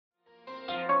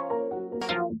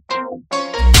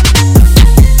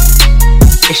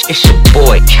It's your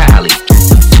boy Cali.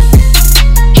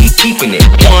 Keeping it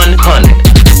 100.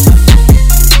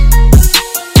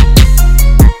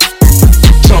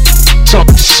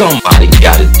 Somebody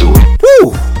gotta do it.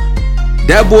 Woo!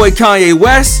 That boy Kanye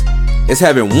West is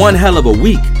having one hell of a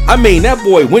week. I mean, that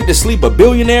boy went to sleep a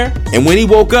billionaire, and when he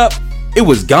woke up, it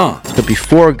was gone. But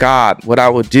before God, what I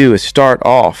will do is start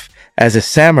off as a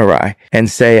samurai and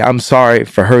say, I'm sorry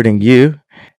for hurting you.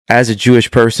 As a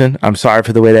Jewish person, I'm sorry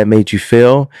for the way that made you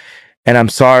feel. And I'm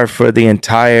sorry for the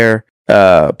entire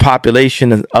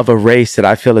population of a race that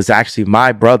I feel is actually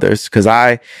my brothers, because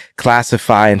I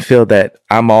classify and feel that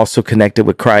I'm also connected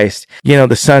with Christ. You know,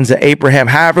 the sons of Abraham,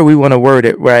 however we want to word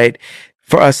it, right?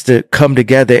 For us to come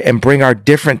together and bring our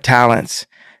different talents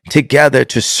together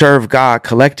to serve God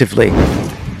collectively.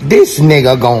 This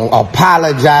nigga gonna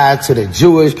apologize to the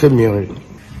Jewish community,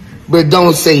 but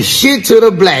don't say shit to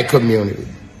the black community.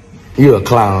 You a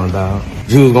clown, dog.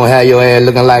 Jews gonna have your ass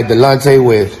looking like Delonte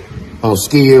West on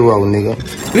Skid Row, nigga.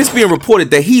 And it's being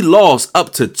reported that he lost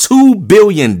up to $2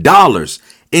 billion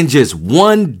in just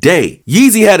one day.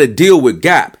 Yeezy had a deal with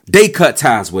Gap. They cut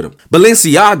ties with him.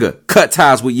 Balenciaga cut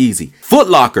ties with Yeezy. Foot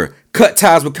Locker cut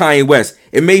ties with Kanye West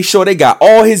and made sure they got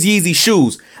all his Yeezy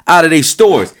shoes out of their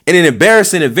stores. And in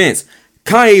embarrassing events,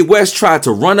 Kanye West tried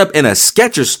to run up in a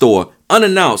Skechers store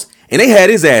unannounced, and they had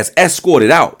his ass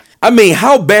escorted out. I mean,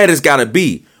 how bad it's gotta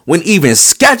be when even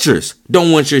Skechers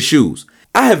don't want your shoes?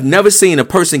 I have never seen a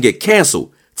person get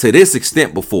canceled to this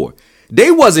extent before. They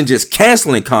wasn't just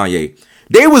canceling Kanye.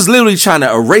 They was literally trying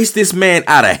to erase this man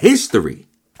out of history.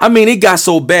 I mean, it got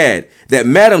so bad that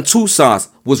Madame Tussauds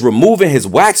was removing his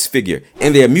wax figure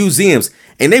in their museums,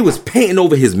 and they was painting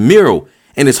over his mural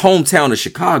in his hometown of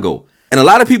Chicago. And a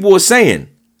lot of people were saying,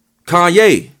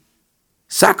 Kanye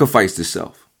sacrificed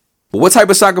himself. But what type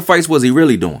of sacrifice was he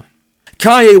really doing?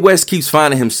 Kanye West keeps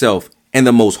finding himself in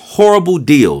the most horrible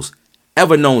deals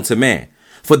ever known to man.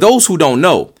 For those who don't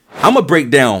know, I'm going to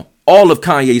break down all of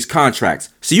Kanye's contracts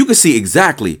so you can see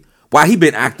exactly why he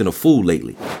been acting a fool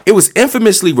lately. It was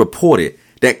infamously reported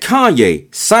that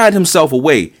Kanye signed himself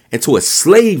away into a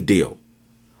slave deal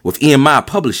with EMI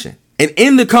Publishing. And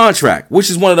in the contract,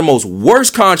 which is one of the most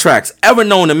worst contracts ever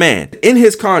known to man, in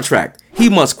his contract, he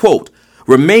must, quote,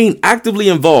 remain actively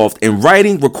involved in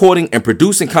writing, recording, and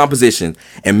producing compositions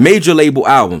and major label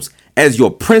albums as your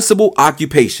principal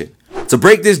occupation. To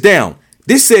break this down,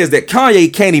 this says that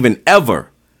Kanye can't even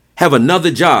ever have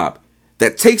another job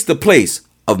that takes the place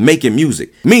of making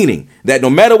music. Meaning that no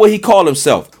matter what he calls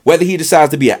himself, whether he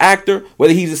decides to be an actor,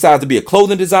 whether he decides to be a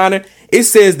clothing designer, it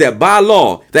says that by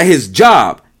law that his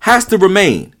job has to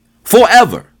remain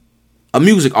forever a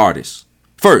music artist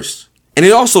first. And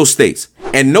it also states,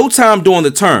 at no time during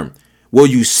the term will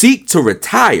you seek to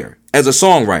retire as a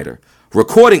songwriter,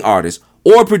 recording artist,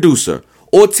 or producer,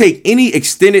 or take any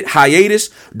extended hiatus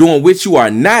during which you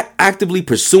are not actively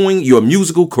pursuing your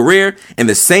musical career in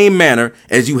the same manner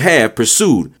as you have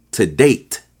pursued to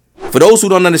date. For those who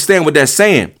don't understand what that's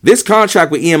saying, this contract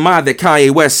with EMI that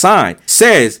Kanye West signed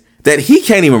says that he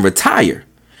can't even retire,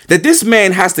 that this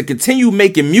man has to continue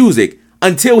making music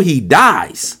until he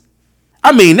dies.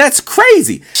 I mean, that's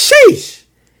crazy. Sheesh.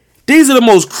 These are the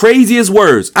most craziest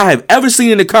words I have ever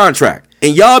seen in the contract.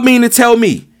 And y'all mean to tell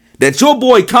me that your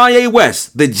boy Kanye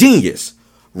West, the genius,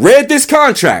 read this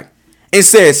contract and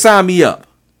said, sign me up?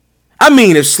 I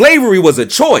mean, if slavery was a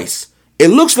choice, it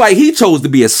looks like he chose to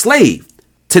be a slave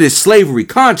to this slavery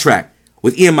contract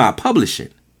with EMI Publishing.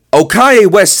 Oh, Kanye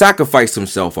West sacrificed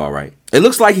himself, all right. It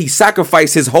looks like he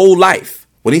sacrificed his whole life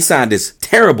when he signed this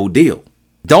terrible deal.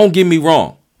 Don't get me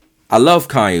wrong. I love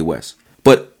Kanye West.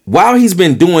 But while he's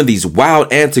been doing these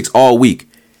wild antics all week,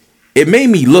 it made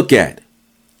me look at,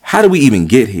 how do we even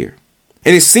get here?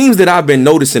 And it seems that I've been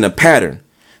noticing a pattern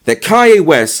that Kanye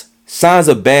West signs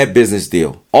a bad business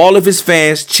deal. All of his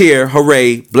fans cheer,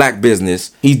 hooray, black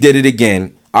business. He did it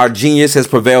again. Our genius has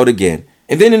prevailed again.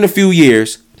 And then in a few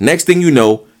years, next thing you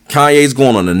know, Kanye's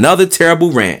going on another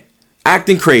terrible rant,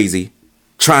 acting crazy,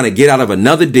 trying to get out of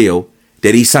another deal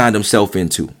that he signed himself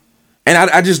into. And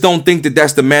I just don't think that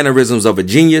that's the mannerisms of a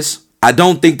genius. I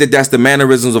don't think that that's the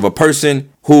mannerisms of a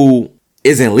person who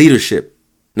is in leadership.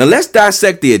 Now let's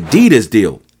dissect the Adidas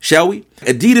deal, shall we?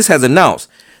 Adidas has announced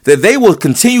that they will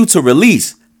continue to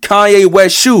release Kanye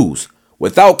West shoes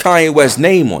without Kanye West's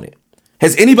name on it.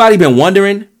 Has anybody been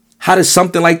wondering, how does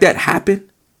something like that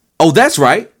happen? Oh, that's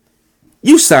right.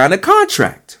 You sign a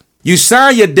contract. You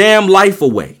sign your damn life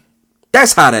away.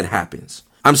 That's how that happens.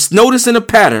 I'm noticing a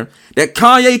pattern that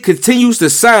Kanye continues to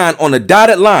sign on the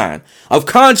dotted line of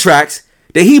contracts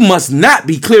that he must not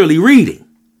be clearly reading.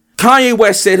 Kanye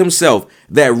West said himself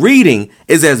that reading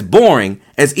is as boring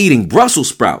as eating Brussels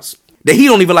sprouts, that he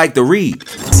don't even like to read.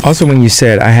 Also, when you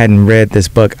said I hadn't read this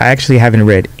book, I actually haven't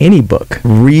read any book.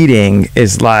 Reading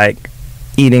is like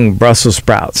eating Brussels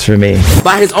sprouts for me.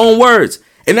 By his own words.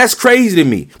 And that's crazy to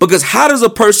me, because how does a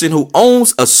person who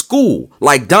owns a school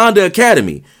like Donda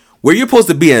Academy, where you're supposed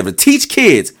to be able to teach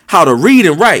kids how to read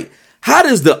and write, how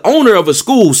does the owner of a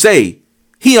school say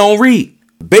he don't read?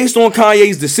 Based on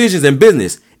Kanye's decisions in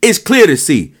business, it's clear to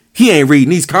see he ain't reading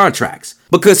these contracts,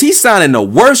 because he's signing the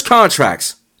worst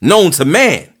contracts known to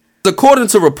man. According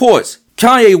to reports,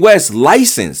 Kanye West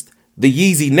licensed the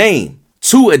Yeezy name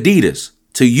to Adidas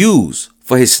to use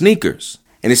for his sneakers.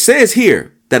 And it says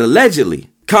here that allegedly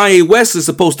Kanye West is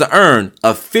supposed to earn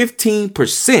a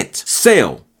 15%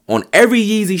 sale on every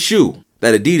Yeezy shoe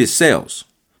that Adidas sells.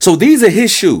 So these are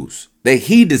his shoes that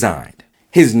he designed.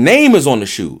 His name is on the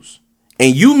shoes.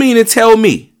 And you mean to tell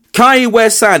me Kanye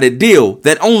West signed a deal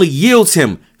that only yields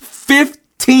him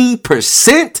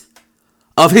 15%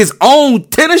 of his own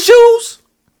tennis shoes?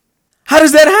 How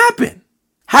does that happen?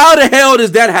 How the hell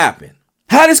does that happen?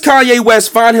 How does Kanye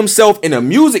West find himself in a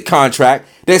music contract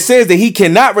that says that he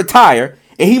cannot retire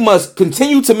and he must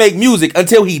continue to make music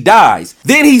until he dies?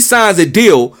 Then he signs a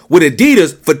deal with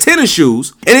Adidas for tennis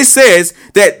shoes, and it says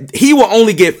that he will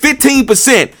only get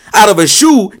 15% out of a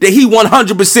shoe that he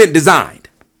 100% designed.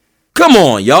 Come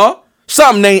on, y'all.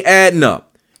 Something ain't adding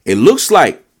up. It looks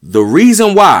like the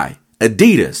reason why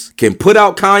Adidas can put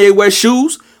out Kanye West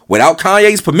shoes without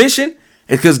Kanye's permission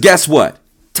is because guess what?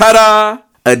 Ta-da!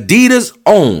 Adidas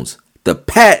owns the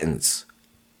patents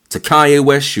to Kanye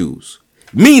West shoes.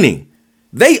 Meaning,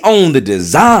 they own the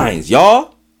designs,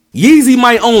 y'all. Yeezy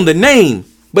might own the name,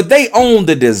 but they own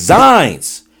the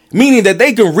designs. Meaning that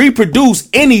they can reproduce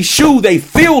any shoe they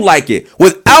feel like it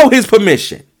without his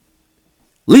permission.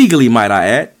 Legally, might I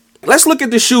add. Let's look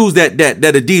at the shoes that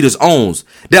Adidas owns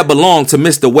that belong to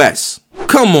Mr. West.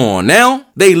 Come on now.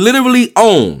 They literally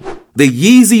own the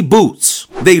Yeezy boots.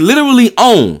 They literally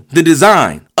own the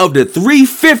design of the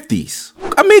 350s.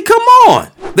 I mean, come on.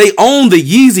 They own the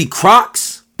Yeezy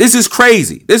Crocs. This is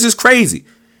crazy. This is crazy.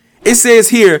 It says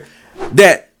here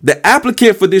that the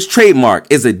applicant for this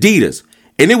trademark is Adidas,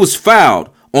 and it was filed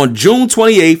on June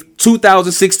 28th,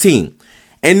 2016.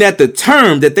 And that the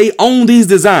term that they own these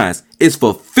designs is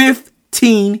for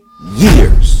 15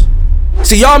 years.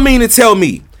 So y'all mean to tell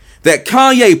me that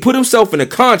Kanye put himself in a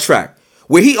contract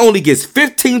where he only gets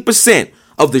 15%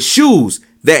 of the shoes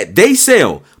that they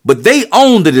sell, but they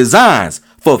own the designs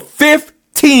for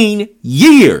 15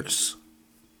 years?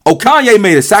 Oh, Kanye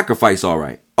made a sacrifice, all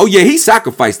right. Oh, yeah, he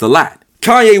sacrificed a lot.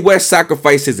 Kanye West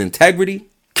sacrificed his integrity.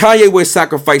 Kanye West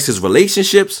sacrificed his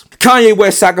relationships. Kanye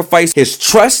West sacrificed his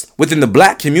trust within the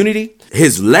black community,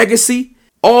 his legacy,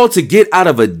 all to get out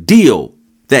of a deal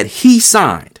that he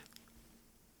signed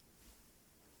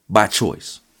by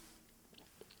choice.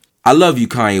 I love you,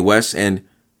 Kanye West, and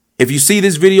if you see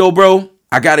this video, bro,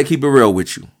 I gotta keep it real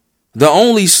with you. The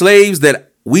only slaves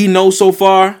that we know so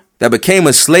far that became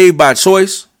a slave by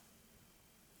choice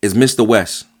is Mr.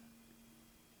 West.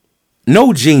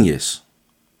 No genius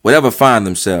would ever find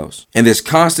themselves in this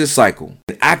constant cycle,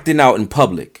 acting out in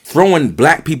public, throwing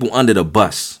black people under the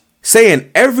bus,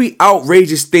 saying every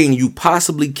outrageous thing you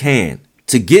possibly can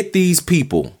to get these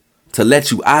people to let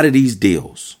you out of these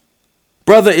deals.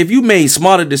 Brother, if you made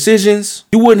smarter decisions,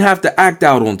 you wouldn't have to act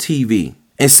out on TV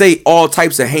and say all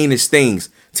types of heinous things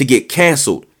to get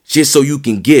canceled just so you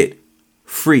can get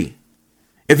free.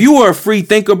 If you were a free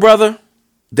thinker, brother,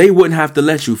 they wouldn't have to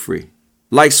let you free.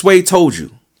 Like Sway told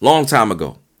you long time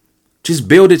ago, just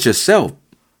build it yourself.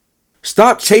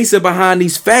 Stop chasing behind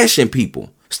these fashion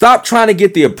people. Stop trying to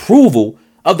get the approval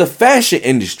of the fashion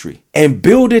industry and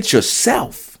build it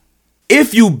yourself.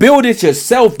 If you build it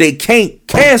yourself, they can't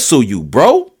cancel you,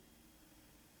 bro.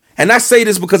 And I say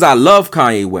this because I love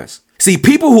Kanye West. See,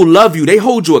 people who love you, they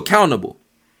hold you accountable.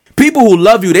 People who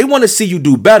love you, they want to see you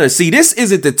do better. See, this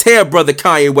isn't to tear brother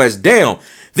Kanye West down.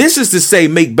 This is to say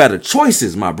make better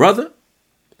choices, my brother.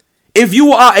 If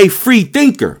you are a free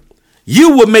thinker,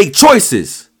 you will make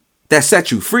choices that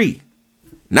set you free,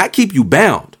 not keep you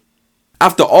bound.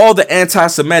 After all the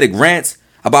anti-Semitic rants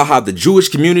about how the Jewish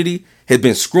community has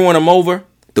been screwing him over,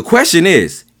 the question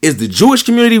is the Jewish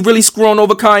community really screwing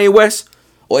over Kanye West,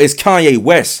 or is Kanye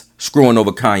West screwing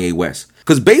over Kanye West?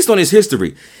 Because based on his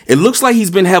history, it looks like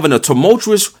he's been having a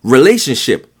tumultuous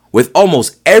relationship with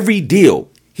almost every deal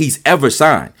he's ever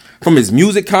signed. From his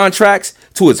music contracts,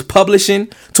 to his publishing,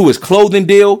 to his clothing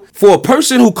deal. For a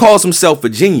person who calls himself a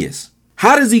genius,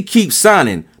 how does he keep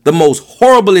signing the most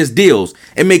horriblest deals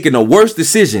and making the worst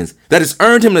decisions that has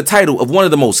earned him the title of one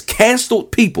of the most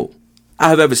canceled people I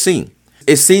have ever seen.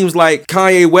 It seems like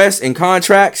Kanye West and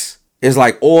contracts is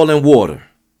like oil and water.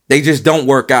 They just don't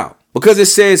work out. Because it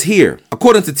says here,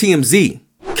 according to TMZ,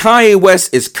 Kanye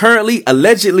West is currently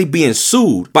allegedly being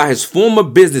sued by his former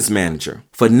business manager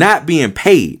for not being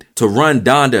paid to run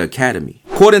Donda Academy.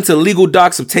 According to legal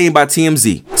docs obtained by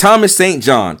TMZ, Thomas St.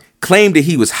 John claimed that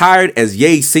he was hired as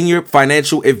Ye's senior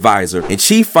financial advisor and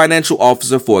chief financial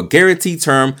officer for a guaranteed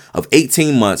term of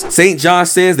 18 months. St. John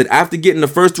says that after getting the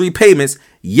first 3 payments,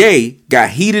 Ye got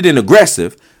heated and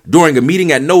aggressive during a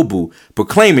meeting at Nobu,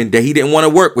 proclaiming that he didn't want to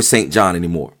work with St. John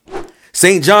anymore.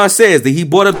 St. John says that he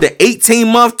brought up the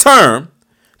 18-month term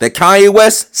that Kanye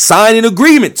West signed an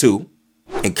agreement to,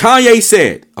 and Kanye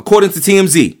said, according to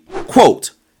TMZ,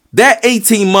 quote, "That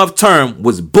 18-month term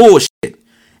was bullshit,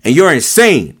 and you're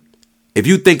insane if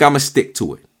you think I'ma stick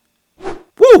to it."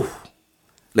 Woo!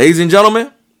 Ladies and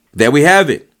gentlemen, there we have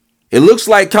it. It looks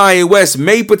like Kanye West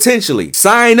may potentially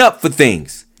sign up for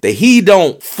things that he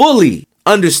don't fully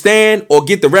understand or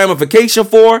get the ramification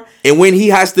for, and when he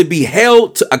has to be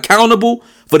held accountable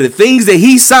for the things that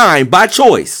he signed by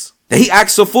choice, that he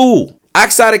acts a fool,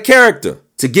 acts out of character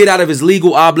to get out of his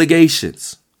legal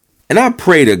obligations. And I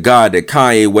pray to God that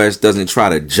Kanye West doesn't try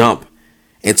to jump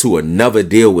into another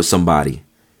deal with somebody,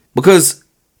 because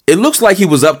it looks like he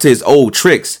was up to his old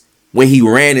tricks when he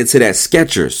ran into that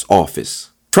Skechers office,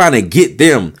 trying to get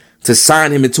them to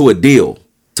sign him into a deal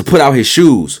to put out his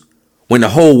shoes when the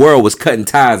whole world was cutting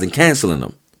ties and canceling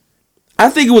them. I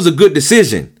think it was a good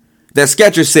decision that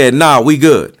Skechers said, nah, we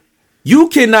good. You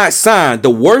cannot sign the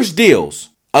worst deals,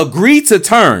 agree to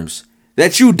terms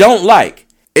that you don't like,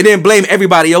 and then blame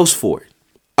everybody else for it.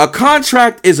 A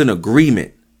contract is an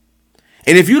agreement.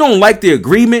 And if you don't like the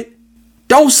agreement,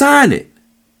 don't sign it.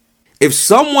 If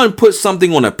someone puts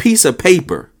something on a piece of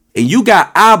paper and you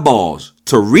got eyeballs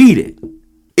to read it,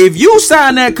 if you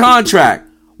sign that contract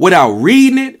without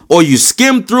reading it, or you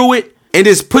skim through it and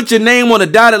just put your name on a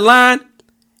dotted line,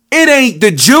 it ain't the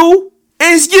Jew,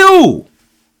 it's you.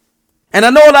 And I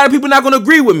know a lot of people not going to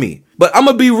agree with me, but I'm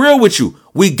going to be real with you.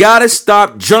 We got to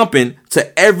stop jumping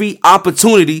to every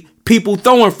opportunity people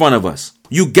throw in front of us.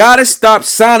 You got to stop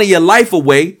signing your life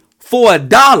away for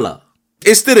 $1.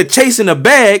 Instead of chasing a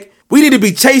bag, we need to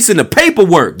be chasing the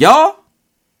paperwork, y'all.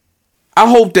 I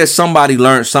hope that somebody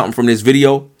learned something from this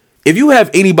video. If you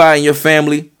have anybody in your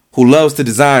family who loves to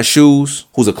design shoes,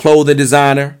 who's a clothing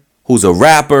designer, who's a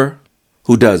rapper,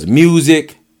 who does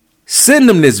music, send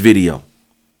them this video.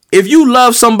 If you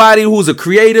love somebody who's a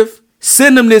creative,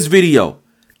 send them this video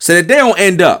so that they don't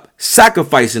end up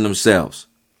sacrificing themselves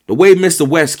the way Mr.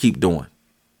 West keep doing.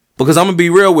 Because I'm going to be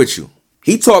real with you.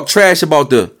 He talked trash about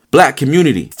the black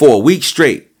community for a week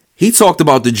straight. He talked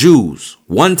about the Jews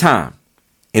one time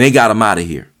and they got him out of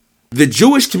here. The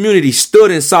Jewish community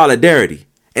stood in solidarity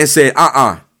and said,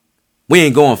 we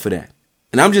ain't going for that.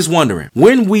 And I'm just wondering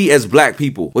when we as black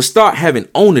people will start having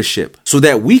ownership so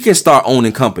that we can start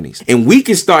owning companies and we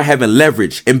can start having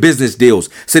leverage in business deals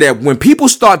so that when people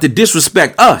start to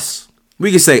disrespect us,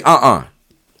 we can say,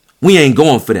 we ain't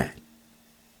going for that.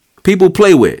 People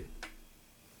play with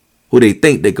who they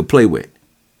think they could play with.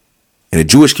 And the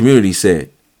Jewish community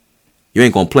said, you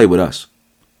ain't going to play with us.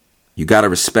 You got to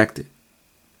respect it.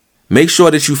 Make sure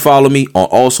that you follow me on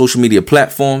all social media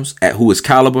platforms at Who Is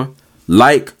Caliber.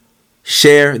 Like,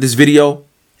 share this video,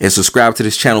 and subscribe to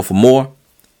this channel for more.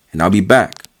 And I'll be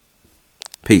back.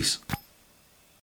 Peace.